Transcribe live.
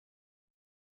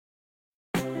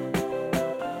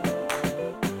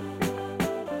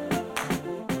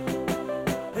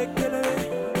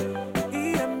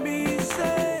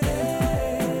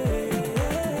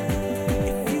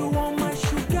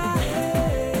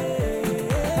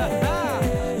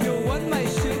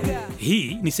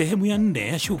ni sehemu ya 4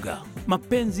 ya Sugar.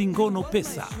 Mapenzi, ngono,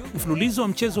 pesa, mfululizo wa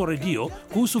mchezo wa redio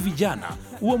kuhusu vijana,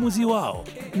 uamuzi wao,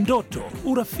 ndoto,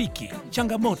 urafiki,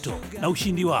 changamoto na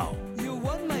ushindi wao.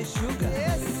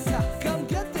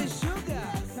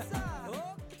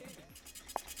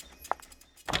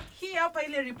 Hii hapa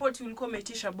ile ripoti ulikuwa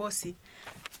umeitisha bosi.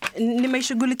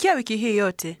 Nimeishughulikia wiki hii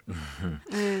yote.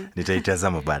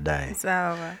 Nitaitazama baadaye.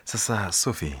 Sawa. Sasa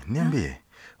Sophie, niambie,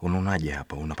 unaonaje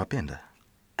hapa? Unapapenda?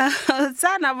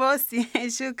 Sana bosi,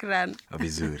 shukran.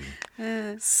 Vizuri.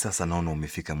 Sasa naona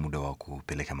umefika muda wa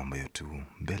kupeleka mambo yetu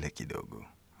mbele kidogo,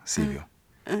 sivyo?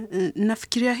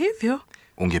 Nafikiria hivyo.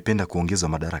 Ungependa kuongezwa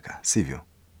madaraka, sivyo?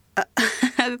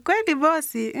 Kweli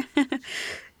bosi.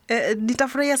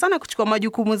 Nitafurahia sana kuchukua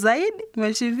majukumu zaidi,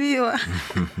 mheshimiwa.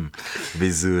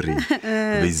 Vizuri.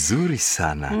 Vizuri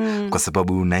sana. Kwa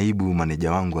sababu naibu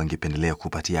maneja wangu angependelea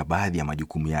kupatia baadhi ya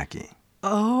majukumu yake.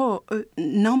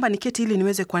 Naomba niketi ili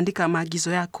niweze kuandika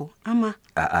maagizo yako, ama?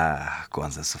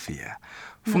 Kwanza Sofia,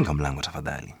 funga mlango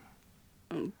tafadhali.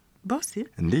 Bosi?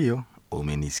 Ndiyo,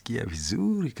 umenisikia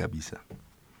vizuri kabisa.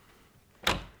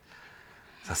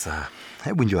 Sasa,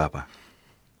 hebu njoo hapa.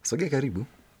 Sogea karibu.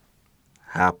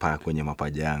 Hapa kwenye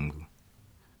mapaja yangu.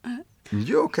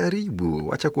 Njoo karibu,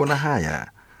 wacha kuona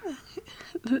haya.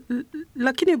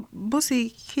 Lakini bosi,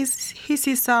 hii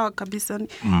si sawa kabisa.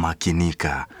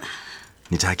 Makinika.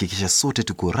 Nitahakikisha sote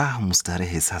tuko raha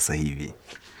mustarehe sasa hivi.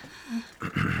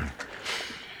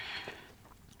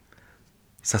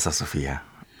 Sasa Sofia,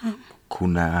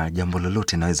 kuna jambo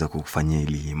lolote naweza kukufanyia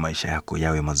ili maisha yako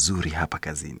yawe mazuri hapa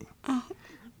kazini?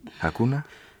 Hakuna?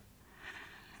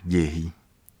 Je, hii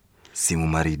simu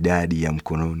maridadi ya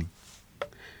mkononi,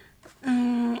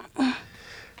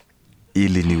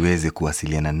 ili niweze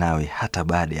kuwasiliana nawe hata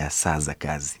baada ya saa za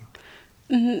kazi.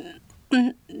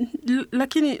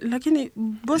 Lakini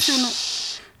bosi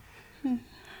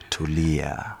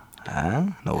Tulia,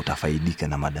 na utafaidika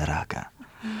na madaraka.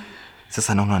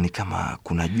 Sasa naona ni kama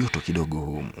kuna joto kidogo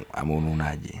humu, ama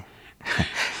unaonaje?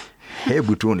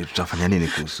 Hebu tuone tutafanya nini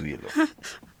kuhusu hilo.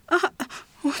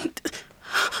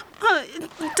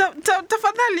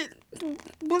 Tafadhali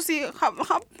bosi,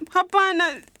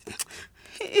 hapana.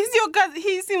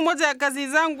 Hii si moja ya kazi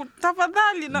zangu,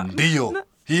 tafadhali. Ndiyo,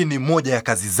 hii ni moja ya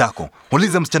kazi zako.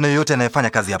 Uliza msichana yoyote anayefanya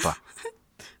kazi hapa.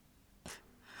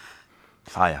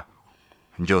 Haya,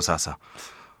 njoo sasa.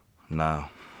 Na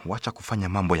wacha kufanya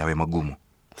mambo yawe magumu.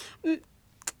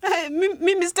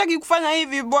 Mimi sitaki kufanya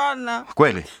hivi bwana.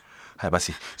 Kweli? Haya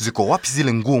basi, ziko wapi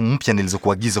zile nguo mpya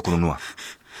nilizokuagiza kununua?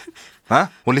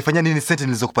 Ulifanya nini senti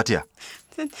nilizokupatia?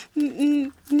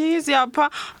 Ni hizi hapa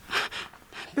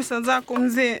pesa zako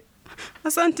mzee.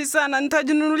 Asante sana,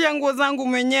 nitajinunulia nguo zangu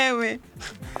mwenyewe.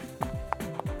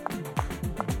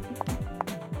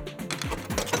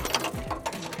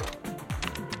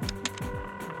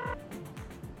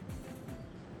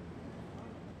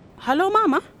 Halo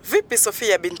mama. Vipi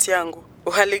Sofia binti yangu?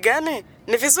 Uhali gani?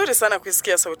 Ni vizuri sana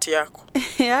kusikia sauti yako.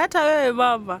 Hata wewe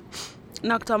baba.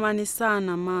 Nakutamani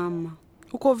sana mama.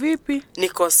 Uko vipi?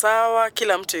 Niko sawa,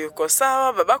 kila mtu yuko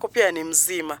sawa, babako pia ni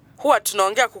mzima. Huwa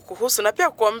tunaongea kukuhusu na pia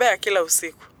kukuombea kila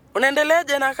usiku.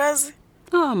 Unaendeleaje na kazi?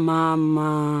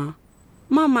 Mama.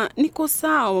 Mama, niko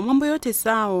sawa, mambo yote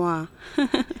sawa.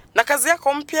 Na kazi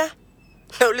yako mpya?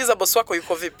 Nauliza bosi wako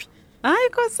yuko vipi?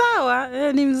 Iko sawa,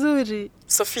 ni mzuri.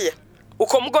 Sofia,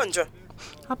 uko mgonjwa?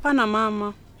 Hapana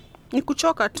mama.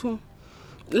 Nikuchoka tu.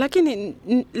 Lakini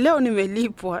leo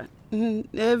nimelipwa.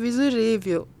 Vizuri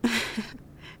hivyo.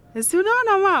 Si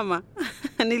unaona mama?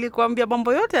 Nilikuambia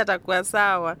mambo yote yatakuwa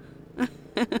sawa.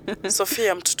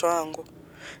 Sofia mtoto wangu,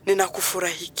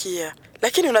 ninakufurahikia,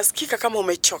 lakini unasikika kama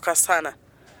umechoka sana.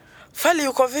 Fali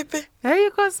yuko vipi?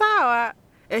 Yuko sawa.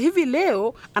 Hivi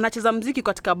leo anacheza muziki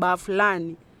katika baa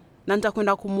fulani na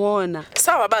nitakwenda kumuona.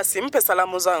 Sawa basi, mpe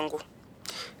salamu zangu.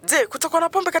 Je, kutakuwa na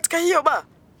pombe katika hiyo baa?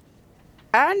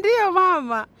 Ndiyo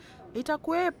mama,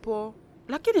 itakuwepo,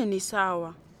 lakini ni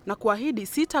sawa. Na kuahidi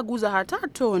sitaguza hata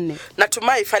tone.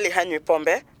 Natumai Fali hanywi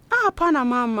pombe? Hapana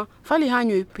mama, Fali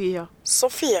hanywi pia.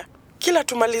 Sofia, kila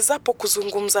tumalizapo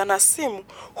kuzungumza na simu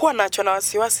huwa nacho na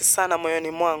wasiwasi sana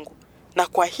moyoni mwangu. Na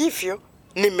kwa hivyo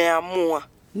nimeamua.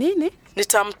 Nini?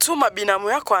 Nitamtuma binamu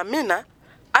yako Amina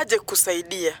aje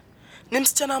kusaidia. Ni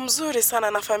msichana mzuri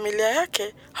sana na familia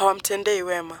yake hawamtendei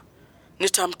wema.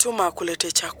 Nitamtuma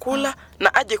akulete chakula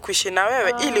na aje kuishi na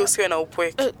wewe ili usiwe na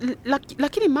upweke.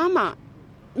 Lakini mama,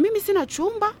 mimi sina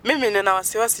chumba. Mimi nina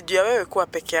wasiwasi juu ya wewe kuwa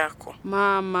peke yako.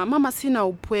 Mama sina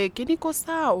upweke, niko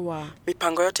sawa.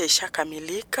 Mipango yote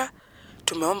ishakamilika.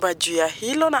 Tumeomba juu ya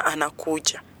hilo na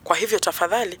anakuja. Kwa hivyo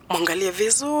tafadhali mwangalie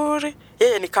vizuri.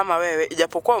 Yeye ni kama wewe,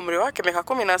 ijapokuwa umri wake miaka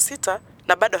 16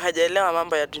 na bado hajaelewa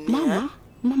mambo ya dunia.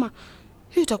 Mama,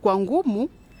 hii itakuwa ngumu.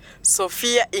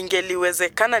 Sofia,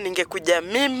 ingeliwezekana ningekuja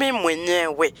mimi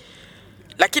mwenyewe.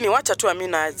 Lakini wacha tu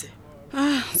Amina aje.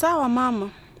 Sawa mama.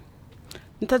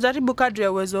 Nitajaribu kadri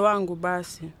ya uwezo wangu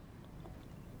basi.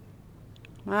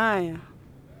 Haya.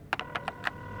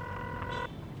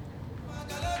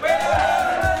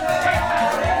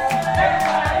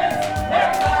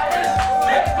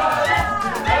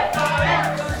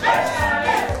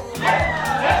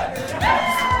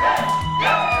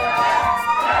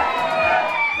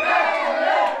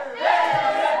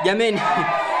 Jameni.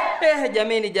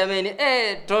 Jameni.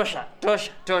 Tosha.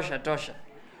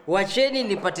 Wacheni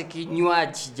nipate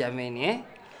kinywaji jameni.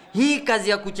 Hii kazi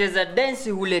ya kucheza dance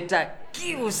huleta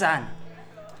kiu sana.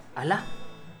 Ala,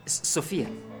 Sofia,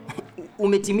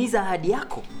 umetimiza ahadi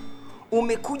yako?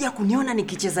 Umekuja kuniona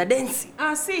nikicheza dance?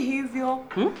 Si hivyo.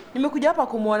 Nimekuja hapa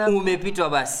kumuona. Umepitwa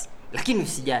basi. Lakini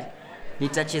usijali.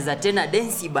 Nitacheza tena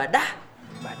dance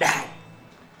baadaye.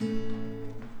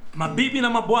 Mabibi na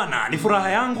mabwana, ni furaha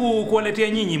yangu kuwaletea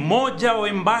nyinyi mmoja wa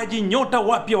waimbaji nyota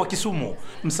wapya wa Kisumu,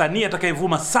 msanii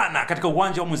atakayevuma sana katika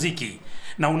uwanja wa muziki,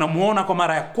 na unamuona kwa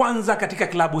mara ya kwanza katika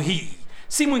klabu hii.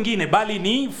 Si mwingine bali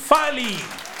ni Fally.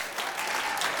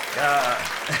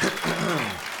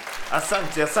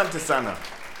 Asante sana.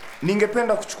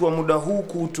 Ningependa kuchukua muda huu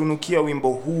kutunukia wimbo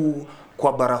huu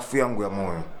kwa barafu yangu ya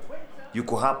moyo.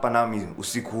 Yuko hapa nami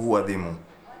usiku huu adhimu.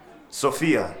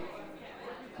 Sofia,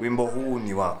 wimbo huu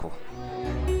ni wako.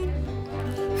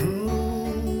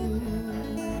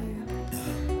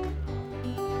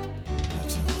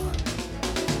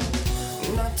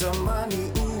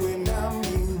 Natamani uwe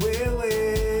nami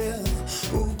wewe,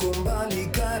 uko mbali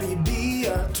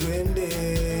karibia twende.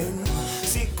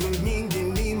 Siku nyingi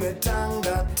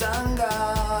nimetanga,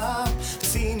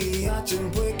 siniache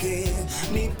mpweke,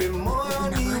 nipe moyo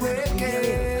niweke.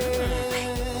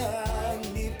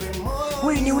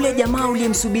 Wewe ni ule jamaa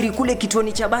uliyemsubiri kule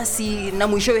kituoni cha basi na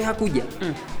mwishowe hakuja?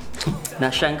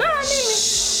 Nashangaa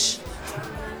mimi.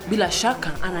 Bila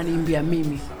shaka ananiimbia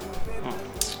mimi.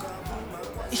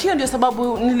 Hiyo ndio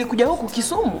sababu nilikuja huku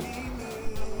Kisumu.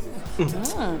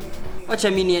 Wacha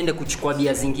mimi niende kuchukua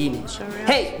bia zingine.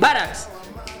 Hey, Barat.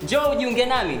 Njoo ujiunge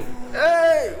nami.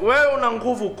 Wewe una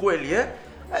nguvu kweli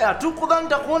hatukudhani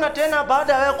nitakuona tena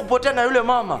baada ya wewe kupotea na yule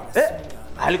mama.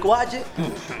 Alikuwaje?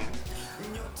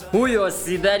 Huyo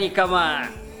sidhani kama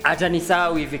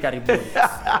atanisahau hivi karibuni.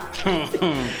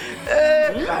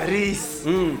 Karis.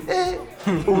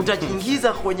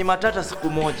 Utajiingiza kwenye matata siku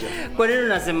moja. Kwa nini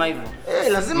unasema hivyo?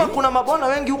 Lazima kuna mabwana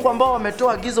wengi huko ambao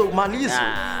wametoa agizo umalizo.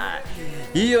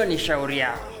 Hiyo ni shauri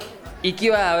yao.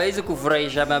 Ikiwa hawezi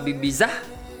kufurahisha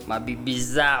mabibi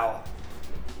zao.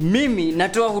 Mimi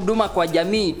natoa huduma kwa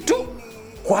jamii tu.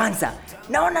 Kwanza,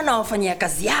 naona na wafanyia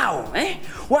kazi yao,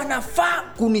 wanafaa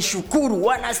kunishukuru,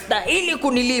 wanastahili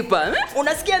kunilipa.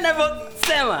 Unasikia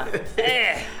ninavyosema?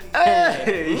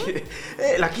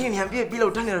 Lakini niambie bila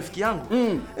utani rafiki yangu.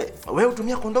 Wewe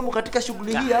utumia kondomu katika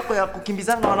shughuli hii yako ya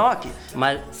kukimbizana na wanawake?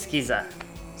 Sikiza,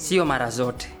 sio mara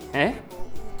zote.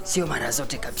 Sio mara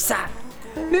zote kabisa.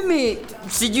 Mimi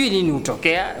sijui nini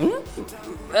hutokea.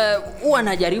 Huwa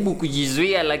najaribu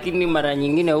kujizuia, lakini mara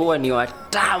nyingine huwa ni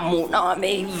watamu na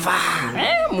wameiva.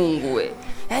 Mungu we.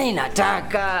 Yaani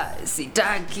nataka,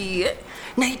 sitaki,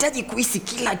 nahitaji kuhisi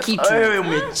kila kitu. Wewe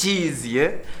umechizi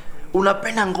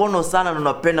unapenda ngono sana na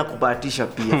unapenda kubahatisha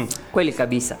pia. Kweli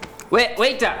kabisa.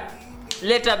 Waiter,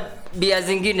 leta bia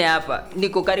zingine hapa.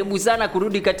 Niko karibu sana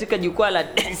kurudi katika jukwaa la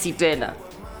dance tena.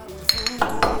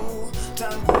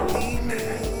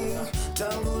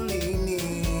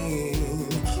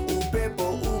 Upepo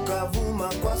ukavuma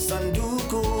kwa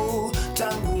sanduku.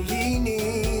 Tangu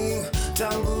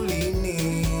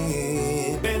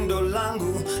lini pendo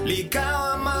langu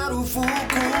likawa marufuku.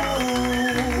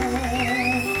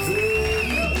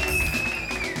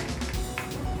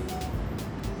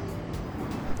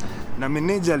 Na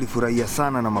meneja alifurahia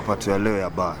sana na mapato ya leo ya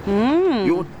bar.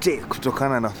 Yote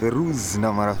kutokana na Feruz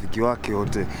na marafiki wake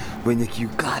wote wenye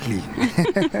kiukali.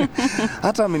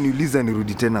 Hata ameniuliza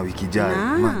nirudi tena wiki ijayo.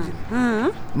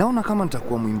 Naona kama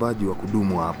nitakuwa mwimbaji wa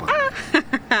kudumu hapa.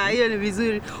 Hiyo ni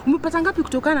vizuri. Umepata ngapi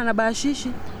kutokana na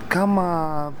bashishi?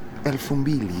 Kama 2,000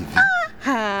 hivi.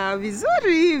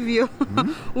 Vizuri hivyo.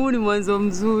 Huu ni mwanzo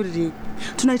mzuri.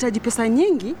 Tunahitaji pesa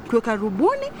nyingi kuweka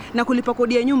rubuni na kulipa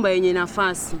kodi ya nyumba yenye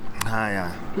nafasi.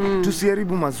 Haya,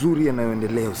 tusiharibu mazuri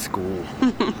yanayoendelea usiku huu.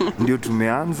 Ndio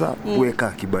tumeanza kuweka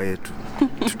akiba yetu.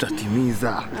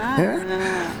 Tutatimiza.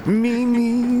 Mimi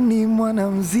ni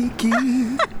mwanamuziki.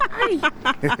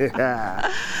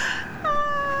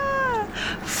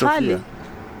 Fally.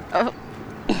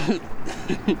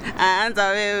 Anza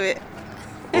wewe.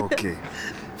 Okay.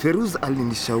 Feruz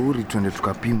alinishauri twende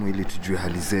tukapimwe ili tujue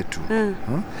hali zetu.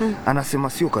 Anasema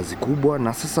sio kazi kubwa,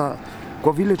 na sasa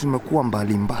kwa vile tumekuwa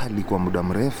mbali kwa muda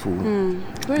mrefu.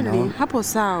 Kweli, hapo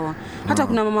sawa. Hata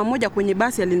kuna mama moja kwenye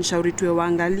basi alinishauri tuwe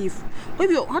waangalifu. Kwa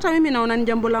hivyo hata mimi naona ni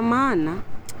jambo la maana.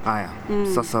 Haya,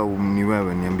 sasa ni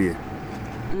wewe niambie.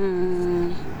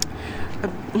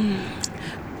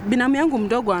 Binamu yangu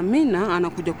mdogo Amina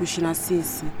anakuja kuishi na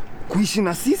sisi. Kuishi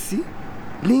na sisi?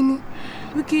 Lini?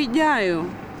 Wiki ijayo.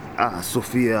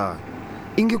 Sofia,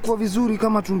 ingekuwa vizuri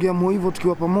kama tungeamua hivyo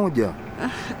tukiwa pamoja.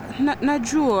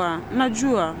 Najua.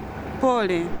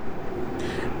 Pole.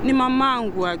 Ni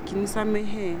mamangu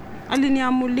akinisamehe.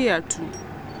 Aliniamulia tu.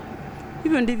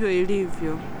 Hivyo ndivyo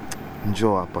ilivyo.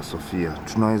 Njoo hapa Sofia,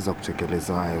 tunaweza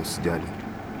kutekeleza haya, usijali.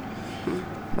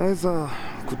 Naweza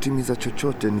kutimiza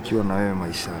chochote nikiwa na wewe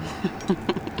maishani.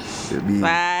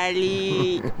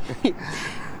 Bali.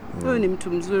 Wewe ni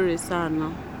mtu mzuri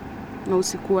sana. Na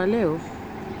usiku wa leo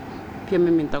pia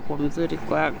mimi nitakuwa mzuri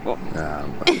kwako.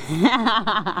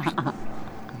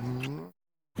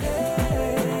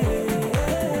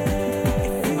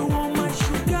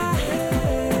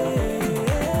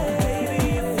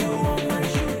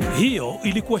 Hiyo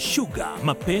ilikuwa Sugar,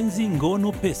 mapenzi,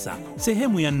 ngono, pesa,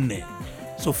 sehemu ya 4.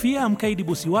 Sofia amkaidi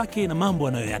bosi wake na mambo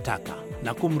anayoyataka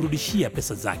na kumrudishia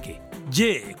pesa zake.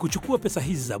 Je, kuchukua pesa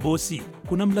hizi za bosi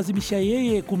kunamlazimisha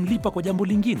yeye kumlipa kwa jambo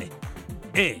lingine?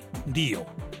 A, ndiyo.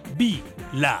 B,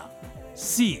 la.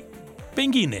 C,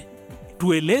 pengine.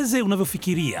 Tueleze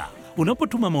unavyofikiria.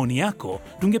 Unapotuma maoni yako,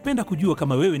 tungependa kujua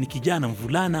kama wewe ni kijana,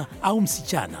 mvulana au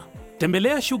msichana.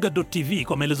 Tembelea sugar.tv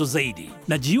kwa maelezo zaidi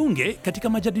na jiunge katika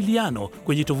majadiliano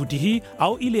kwenye tovuti hii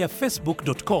au ile ya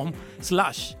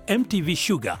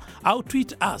facebook.com/mtvsugar au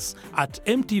tweet us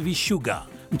 @mtvsugar.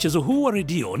 Mchezo huu wa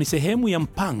redio ni sehemu ya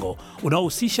mpango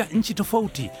unaohusisha nchi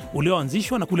tofauti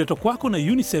ulioanzishwa na kuletwa kwako na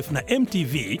UNICEF na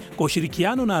MTV kwa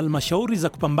ushirikiano na halmashauri za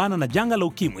kupambana na janga la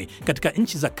ukimwi katika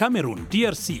nchi za Cameroon,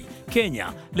 DRC,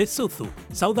 Kenya, Lesotho,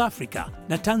 South Africa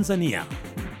na Tanzania.